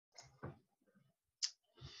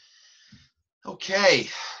Okay.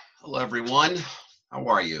 Hello, everyone. How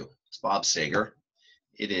are you? It's Bob Sager.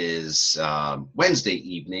 It is Wednesday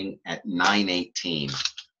evening at 9:18.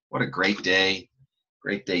 What a great day.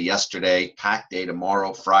 Great day yesterday. Packed day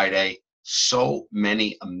tomorrow, Friday. So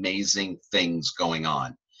many amazing things going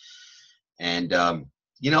on. And,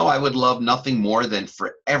 I would love nothing more than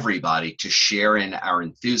for everybody to share in our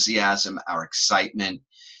enthusiasm, our excitement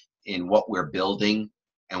in what we're building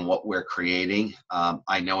and what we're creating.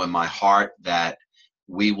 I know in my heart that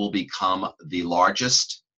we will become the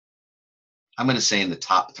largest, I'm going to say in the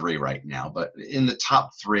top three right now, but in the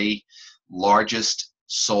top three largest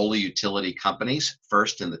solar utility companies,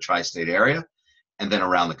 first in the tri-state area and then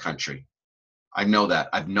around the country. I know that.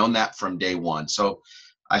 I've known that from day one. So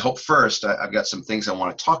I hope first, I've got some things I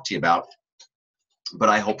want to talk to you about, but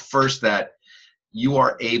I hope first that you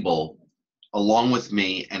are able, along with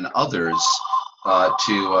me and others,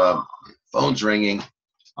 phone's ringing.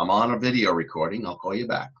 I'm on a video recording. I'll call you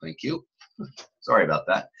back. Thank you. Sorry about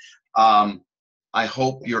that. I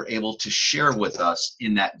hope you're able to share with us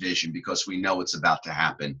in that vision because we know it's about to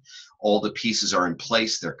happen. All the pieces are in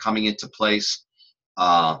place. They're coming into place.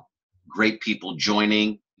 Great people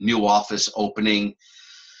joining, new office opening.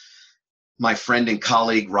 My friend and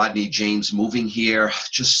colleague, Rodney James, moving here.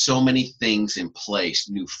 Just so many things in place.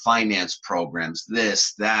 New finance programs,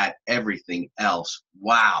 this, that, everything else.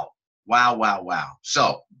 Wow. Wow, wow, wow.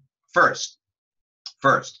 So first,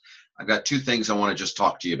 I've got two things I want to just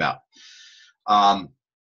talk to you about.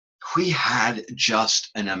 We had just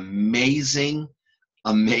an amazing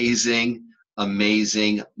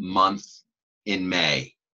month in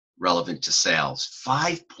May relevant to sales.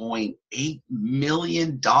 $5.8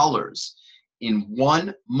 million in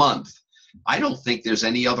 1 month. I don't think there's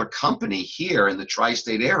any other company here in the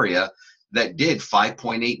tri-state area that did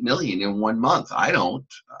 5.8 million in 1 month. I'm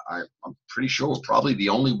pretty sure we're probably the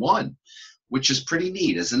only one, which is pretty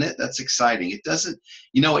neat, isn't it? That's exciting. It doesn't,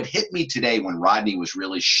 it hit me today when Rodney was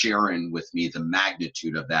really sharing with me the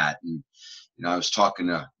magnitude of that. And, I was talking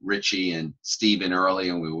to Richie and Steven early,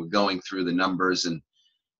 and we were going through the numbers, and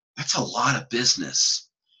that's a lot of business.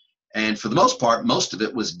 And for the most part, most of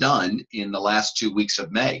it was done in the last 2 weeks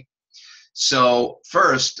of May. So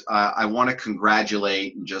first, I want to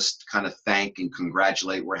congratulate and just kind of thank and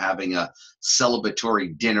congratulate. We're having a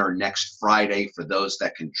celebratory dinner next Friday for those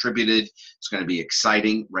that contributed. It's going to be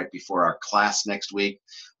exciting right before our class next week.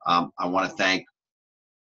 I want to thank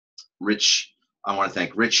Richie,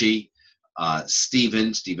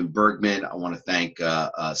 Stephen Bergman. I want to thank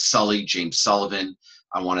Sully, James Sullivan.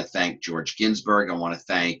 I want to thank George Ginsburg. I want to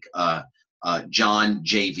thank John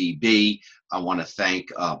JVB. I want to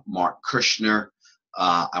thank Mark Kushner.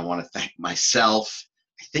 I want to thank myself.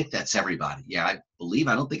 I think that's everybody. Yeah, I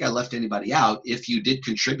don't think I left anybody out. If you did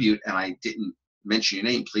contribute and I didn't mention your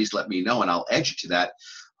name, please let me know and I'll add you to that.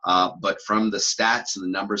 But from the stats and the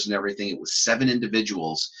numbers and everything, it was 7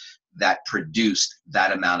 individuals that produced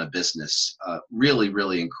that amount of business. Really,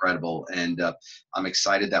 really incredible. And I'm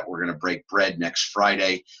excited that we're going to break bread next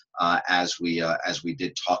Friday, as we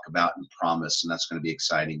did talk about and promise, and that's going to be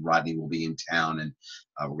exciting. Rodney will be in town, and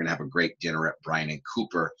we're going to have a great dinner at Brian and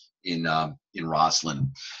Cooper in Roslyn.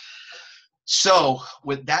 So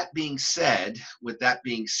with that being said,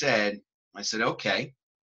 I said, okay,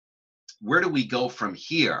 where do we go from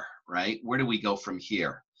here, right? Where do we go from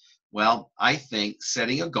here? Well, I think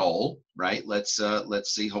setting a goal, right? Let's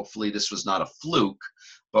see. Hopefully this was not a fluke,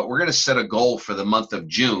 but we're going to set a goal for the month of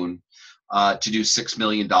June to do $6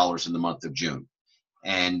 million in the month of June.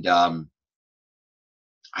 And I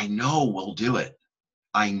know we'll do it.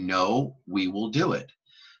 I know we will do it.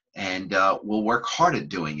 And we'll work hard at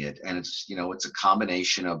doing it. And it's a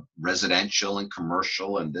combination of residential and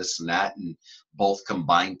commercial and this and that, and both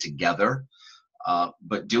combined together.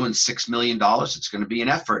 But doing $6 million, it's going to be an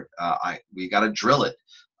effort. We got to drill it.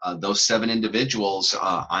 Those 7 individuals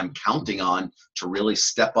I'm counting on to really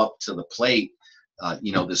step up to the plate.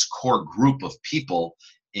 This core group of people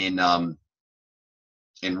in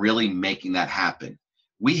really making that happen.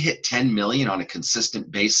 We hit 10 million on a consistent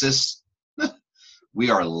basis. We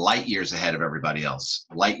are light years ahead of everybody else.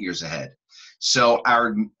 Light years ahead. So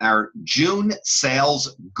our June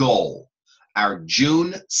sales goal. Our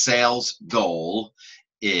June sales goal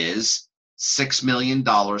is $6 million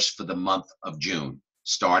for the month of June,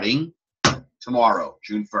 starting tomorrow,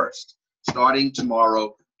 June 1st. Starting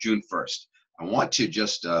tomorrow, June 1st. I want to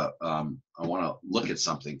just, I want to look at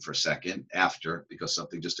something for a second after, because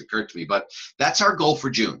something just occurred to me, but that's our goal for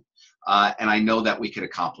June. And I know that we could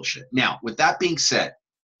accomplish it. Now, with that being said,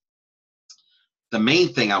 the main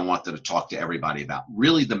thing I wanted to talk to everybody about,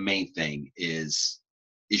 really the main thing is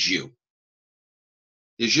you.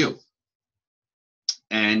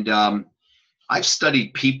 And I've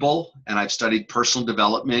studied people and I've studied personal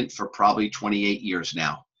development for probably 28 years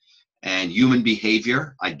now. And human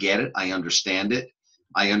behavior, I get it. I understand it.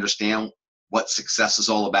 I understand what success is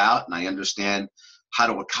all about, and I understand how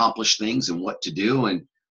to accomplish things and what to do, and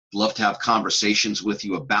love to have conversations with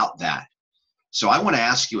you about that. So I want to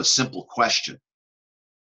ask you a simple question,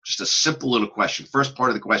 just a simple little question. First part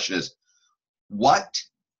of the question is, what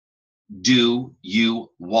do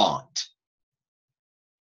you want?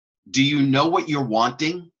 Do you know what you're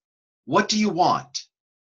wanting? What do you want?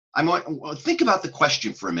 Think about the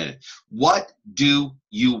question for a minute. What do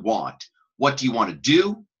you want? What do you want to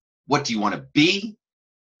do? What do you want to be?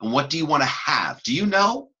 And what do you want to have? Do you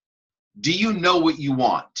know? Do you know what you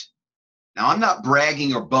want? Now, I'm not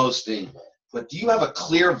bragging or boasting, but do you have a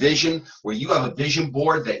clear vision where you have a vision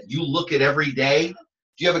board that you look at every day?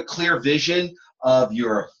 Do you have a clear vision of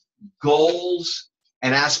your goals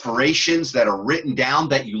and aspirations that are written down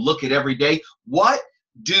that you look at every day? What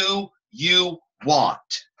do you want?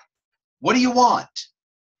 What do you want?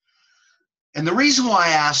 And the reason why I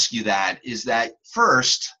ask you that is that,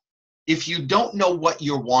 first, if you don't know what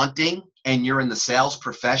you're wanting and you're in the sales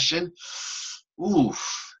profession,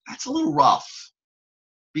 that's a little rough,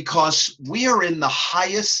 because we are in the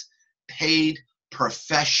highest paid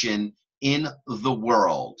profession in the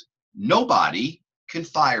world. Nobody can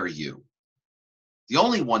fire you. The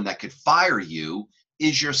only one that could fire you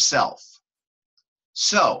is yourself.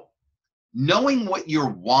 So, knowing what you're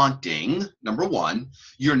wanting, number one,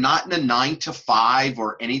 you're not in a 9-to-5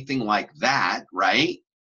 or anything like that, right?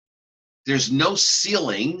 There's no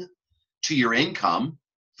ceiling to your income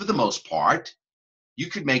for the most part. You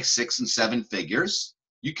could make 6 and 7 figures.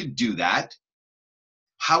 You could do that.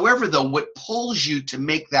 However, though, what pulls you to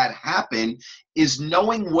make that happen is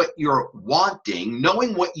knowing what you're wanting,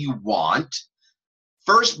 knowing what you want,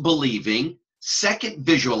 first believing, second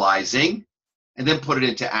visualizing, and then put it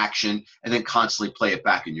into action, and then constantly play it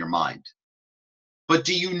back in your mind. But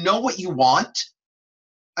do you know what you want?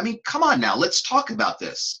 I mean, come on now, let's talk about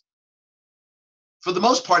this. For the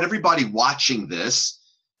most part, everybody watching this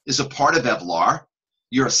is a part of Evlar.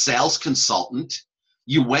 You're a sales consultant.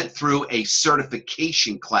 You went through a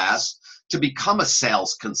certification class to become a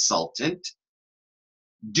sales consultant.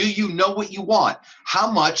 Do you know what you want?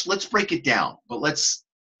 How much? Let's break it down. But let's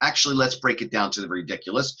break it down to the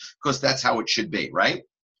ridiculous, because that's how it should be, right?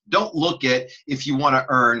 Don't look at if you want to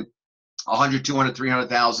earn 100, 200,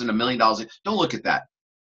 300,000, $1 million. Don't look at that.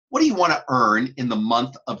 What do you want to earn in the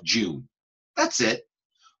month of June? That's it.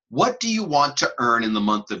 What do you want to earn in the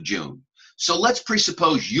month of June? So let's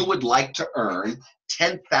presuppose you would like to earn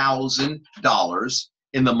 $10,000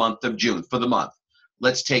 in the month of June for the month.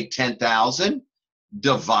 Let's take 10,000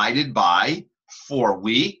 divided by 4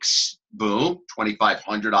 weeks. Boom,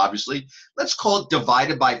 2,500 obviously. Let's call it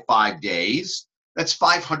divided by 5 days. That's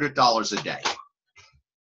 $500 a day.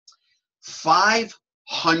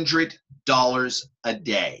 $500 a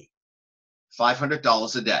day.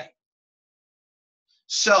 $500 a day.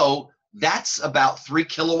 So that's about 3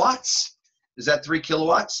 kilowatts. Is that 3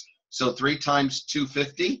 kilowatts? So 3 times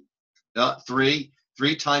 250, 3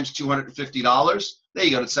 times $250. There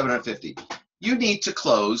you go, it's 750. You need to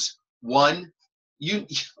close oh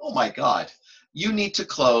my God, you need to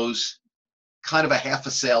close kind of a half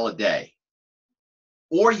a sale a day.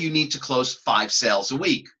 Or you need to close 5 sales a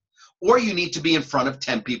week. Or you need to be in front of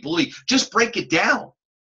 10 people a week. Just break it down.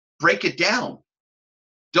 Break it down.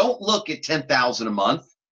 Don't look at $10,000 a month.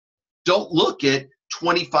 Don't look at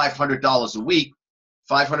 $2,500 a week,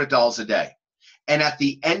 $500 a day. And at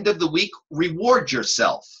the end of the week, reward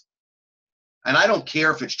yourself. And I don't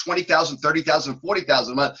care if it's $20,000, $30,000,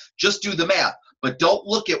 $40,000 a month. Just do the math. But don't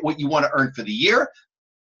look at what you want to earn for the year.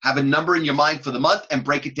 Have a number in your mind for the month and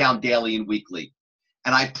break it down daily and weekly.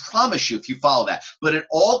 And I promise you, if you follow that, but it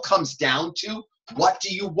all comes down to, what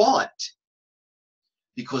do you want?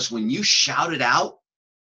 Because when you shout it out,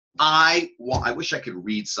 I wish I could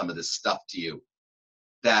read some of this stuff to you.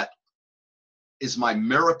 That is my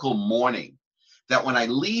miracle morning. That when I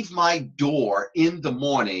leave my door in the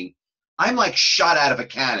morning, I'm like shot out of a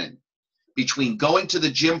cannon. Between going to the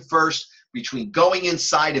gym first, between going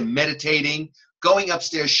inside and meditating, going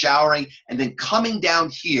upstairs showering, and then coming down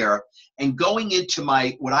here and going into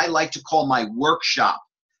my, what I like to call my workshop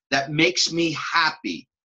that makes me happy.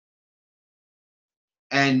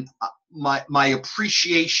 And my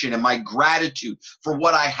appreciation and my gratitude for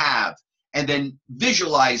what I have, and then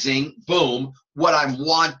visualizing, boom, what I'm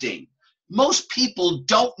wanting. Most people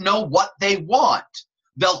don't know what they want.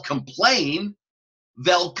 They'll complain,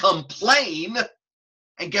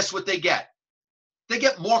 and guess what they get? They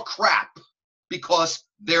get more crap because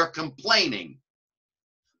they're complaining.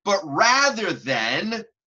 But rather than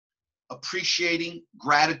appreciating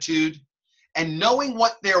gratitude and knowing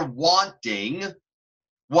what they're wanting,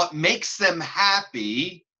 what makes them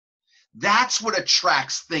happy, that's what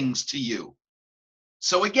attracts things to you.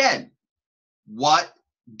 So again, what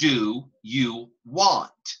do you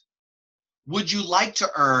want? Would you like to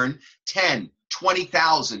earn 10,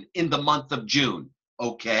 20,000 in the month of June?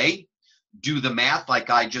 Okay, do the math like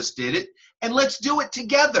I just did it, and let's do it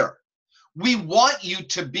together. We want you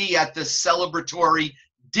to be at the celebratory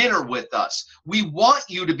dinner with us. We want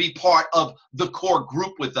you to be part of the core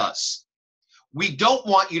group with us. We don't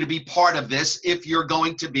want you to be part of this if you're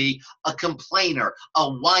going to be a complainer, a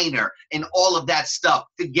whiner, and all of that stuff.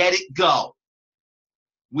 Forget it, go.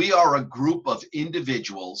 We are a group of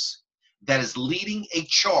individuals that is leading a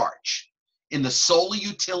charge in the solar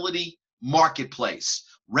utility marketplace,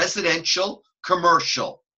 residential,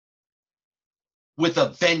 commercial, with a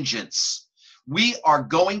vengeance. We are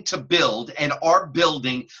going to build and are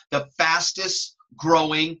building the fastest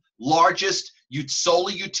growing, largest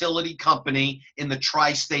solar utility company in the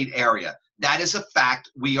tri-state area. That is a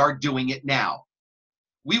fact. We are doing it now.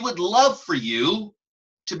 We would love for you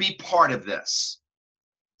to be part of this.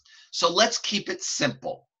 So let's keep it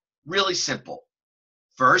simple, really simple.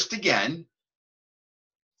 First, again,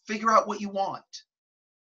 figure out what you want.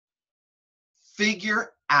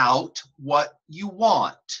 Figure out what you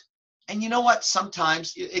want. And you know what?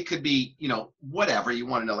 Sometimes it could be, whatever. You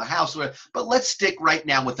want to know the house, but let's stick right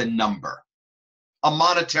now with a number, a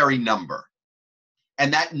monetary number.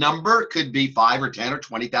 And that number could be 5 or 10 or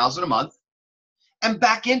 20,000 a month. And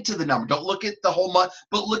back into the number. Don't look at the whole month,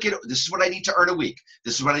 but look at, this is what I need to earn a week.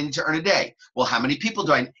 This is what I need to earn a day. Well, how many people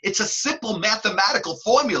do I need? It's a simple mathematical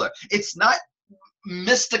formula. It's not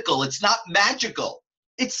mystical. It's not magical.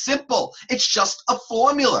 It's simple. It's just a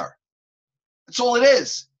formula. That's all it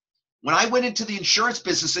is. When I went into the insurance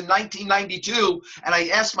business in 1992, and I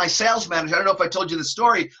asked my sales manager, I don't know if I told you the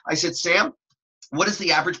story, I said, Sam, what does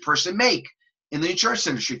the average person make in the insurance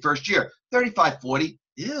industry first year? 35, 40.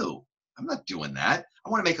 Ew, I'm not doing that. I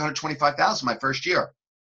want to make 125,000 my first year.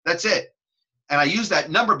 That's it. And I use that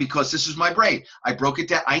number because this is my brain. I broke it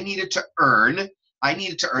down. I needed to earn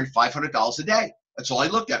 $500 a day. That's all I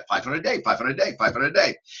looked at, 500 a day, 500 a day, 500 a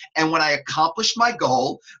day. And when I accomplished my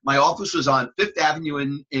goal, my office was on Fifth Avenue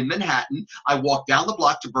in Manhattan. I walked down the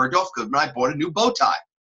block to Bergdorf Goodman. I bought a new bow tie.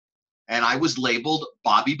 And I was labeled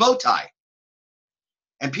Bobby Bowtie.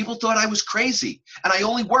 And people thought I was crazy. And I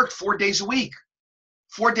only worked 4 days a week.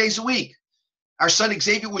 4 days a week. Our son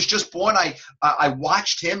Xavier was just born. I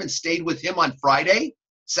watched him and stayed with him on Friday.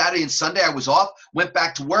 Saturday and Sunday I was off. Went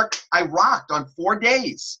back to work. I rocked on 4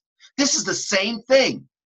 days. This is the same thing.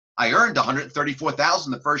 I earned $134,000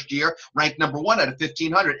 the first year, ranked number 1 out of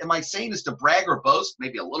 1,500. Am I saying this to brag or boast?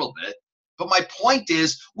 Maybe a little bit. But my point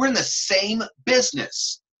is, we're in the same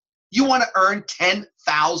business. You want to earn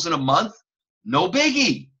 $10,000 a month? No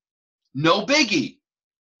biggie. No biggie.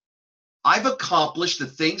 I've accomplished the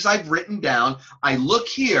things I've written down. I look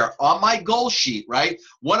here on my goal sheet, right?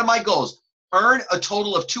 One of my goals, earn a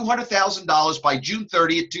total of $200,000 by June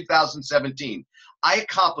 30th, 2017. I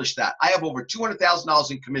accomplished that. I have over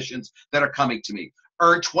 $200,000 in commissions that are coming to me.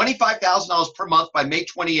 Earn $25,000 per month by May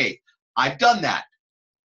 28th. I've done that.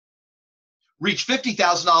 Reach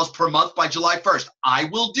 $50,000 per month by July 1st. I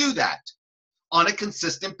will do that on a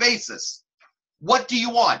consistent basis. What do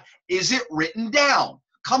you want? Is it written down?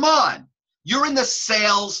 Come on. You're in the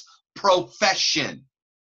sales profession.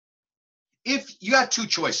 If you had 2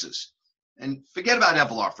 choices, and forget about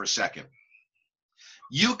Evolar for a second.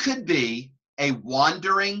 You could be a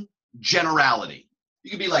wandering generality.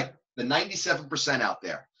 You could be like the 97% out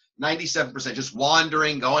there. 97% just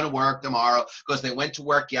wandering, going to work tomorrow because they went to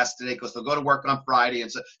work yesterday, because they'll go to work on Friday.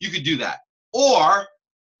 And so you could do that. Or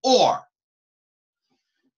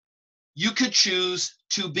you could choose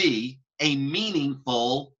to be a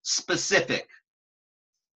meaningful specific.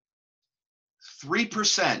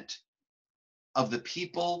 3% of the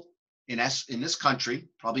people in this country,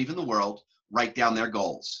 probably even the world, write down their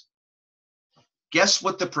goals. Guess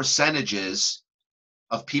what the percentage is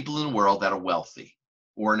of people in the world that are wealthy,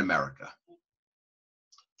 or in America?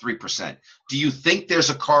 3%. Do you think there's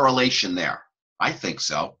a correlation there? I think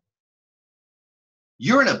so.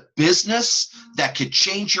 You're in a business that could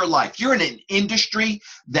change your life. You're in an industry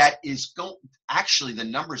that is actually, the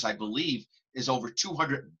numbers I believe is over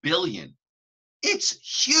 200 billion.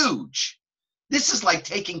 It's huge. This is like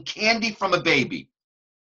taking candy from a baby.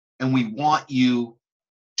 And we want you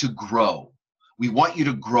to grow. We want you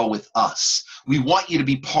to grow with us. We want you to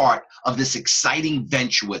be part of this exciting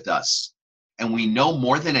venture with us. And we know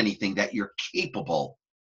more than anything that you're capable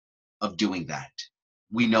of doing that.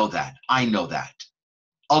 We know that. I know that.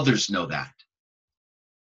 Others know that.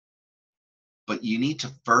 But you need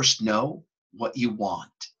to first know what you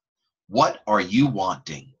want. What are you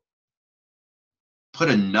wanting? Put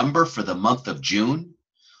a number for the month of June.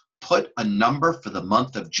 Put a number for the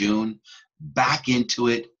month of June. Back into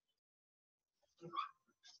it.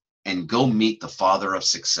 And go meet the Father of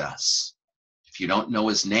Success. If you don't know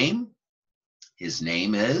his name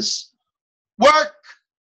is work,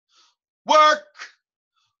 work,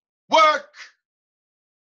 work.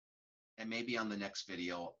 And maybe on the next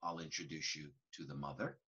video, I'll introduce you to the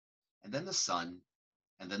mother, and then the son,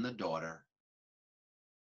 and then the daughter,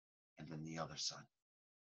 and then the other son.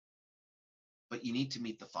 But you need to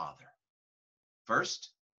meet the Father.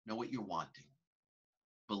 First, know what you're wanting.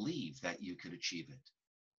 Believe that you could achieve it.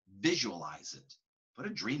 Visualize it. Put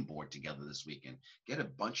a dream board together this weekend. Get a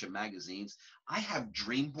bunch of magazines. I have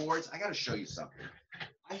dream boards. I got to show you something.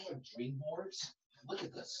 I have dream boards. Look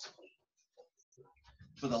at this.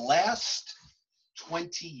 For the last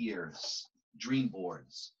 20 years, dream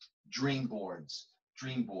boards, dream boards,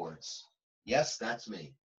 dream boards. Yes, that's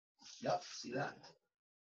me. Yep, see that?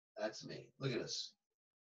 That's me. Look at this.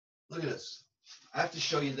 Look at this. I have to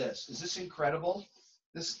show you this. Is this incredible?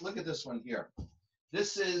 Look at this one here.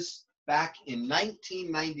 This is back in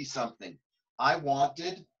 1990 something. I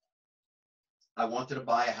wanted to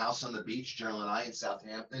buy a house on the beach, Gerald and I, in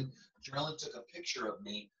Southampton. Gerald took a picture of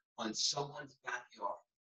me on someone's backyard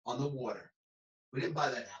on the water. We didn't buy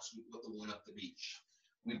that house. We bought the one up the beach.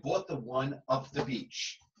 We bought the one up the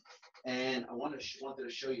beach. And I wanted to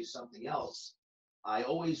show you something else. I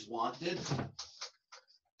always wanted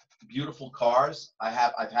beautiful cars.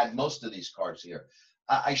 I've had most of these cars here.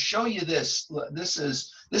 I show you this. This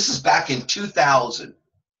is back in 2000.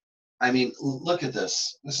 I mean, look at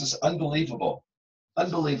this. This is unbelievable.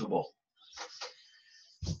 Unbelievable.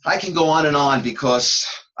 I can go on and on because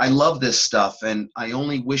I love this stuff, and I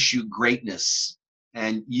only wish you greatness.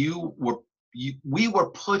 And we were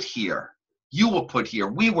put here. You were put here.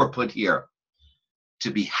 We were put here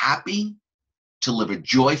to be happy, to live a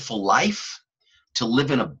joyful life, to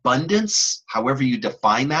live in abundance, however you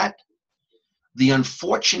define that. The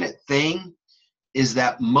unfortunate thing is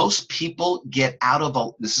that most people get out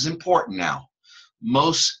of, this is important now,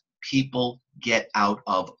 most people get out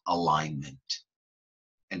of alignment.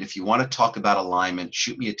 And if you want to talk about alignment,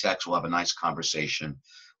 shoot me a text. We'll have a nice conversation.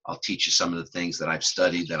 I'll teach you some of the things that I've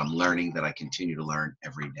studied, that I'm learning, that I continue to learn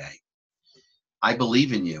every day. I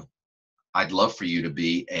believe in you. I'd love for you to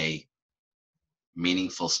be a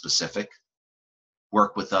meaningful specific.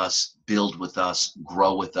 Work with us, build with us,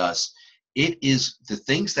 grow with us. It is the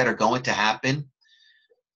things that are going to happen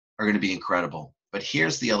are going to be incredible. But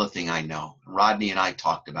here's the other thing I know. Rodney and I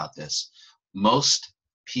talked about this. Most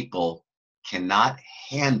people cannot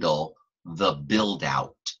handle the build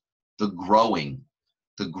out, the growing,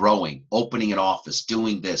 opening an office,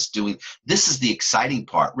 doing this. This is the exciting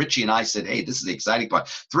part. Richie and I said, hey, this is the exciting part.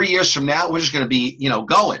 3 years from now, we're just going to be,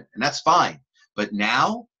 going, and that's fine. But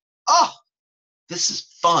now, this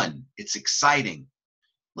is fun. It's exciting.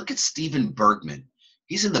 Look at Steven Bergman.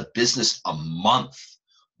 He's in the business a month.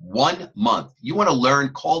 1 month. You want to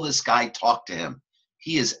learn, call this guy, talk to him.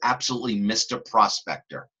 He is absolutely Mr.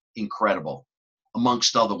 Prospector. Incredible.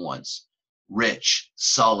 Amongst other ones. Rich,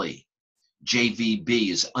 Sully, JVB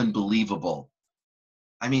is unbelievable.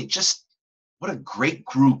 I mean, just what a great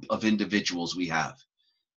group of individuals we have.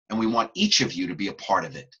 And we want each of you to be a part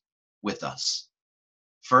of it with us.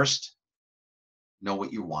 First, know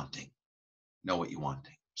what you're wanting. Know what you're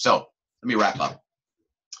wanting. So let me wrap up.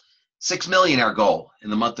 6 million our goal in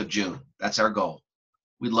the month of June. That's our goal.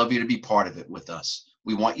 We'd love you to be part of it with us.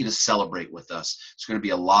 We want you to celebrate with us. It's going to be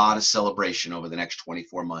a lot of celebration over the next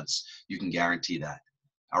 24 months. You can guarantee that.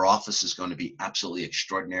 Our office is going to be absolutely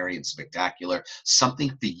extraordinary and spectacular. Something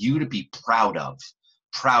for you to be proud of.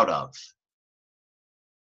 Proud of.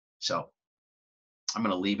 So I'm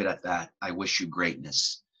going to leave it at that. I wish you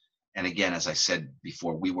greatness. And again, as I said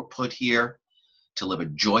before, we were put here to live a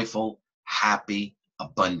joyful, happy,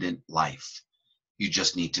 abundant life. You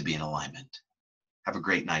just need to be in alignment. Have a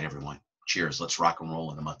great night, everyone. Cheers. Let's rock and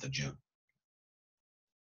roll in the month of June.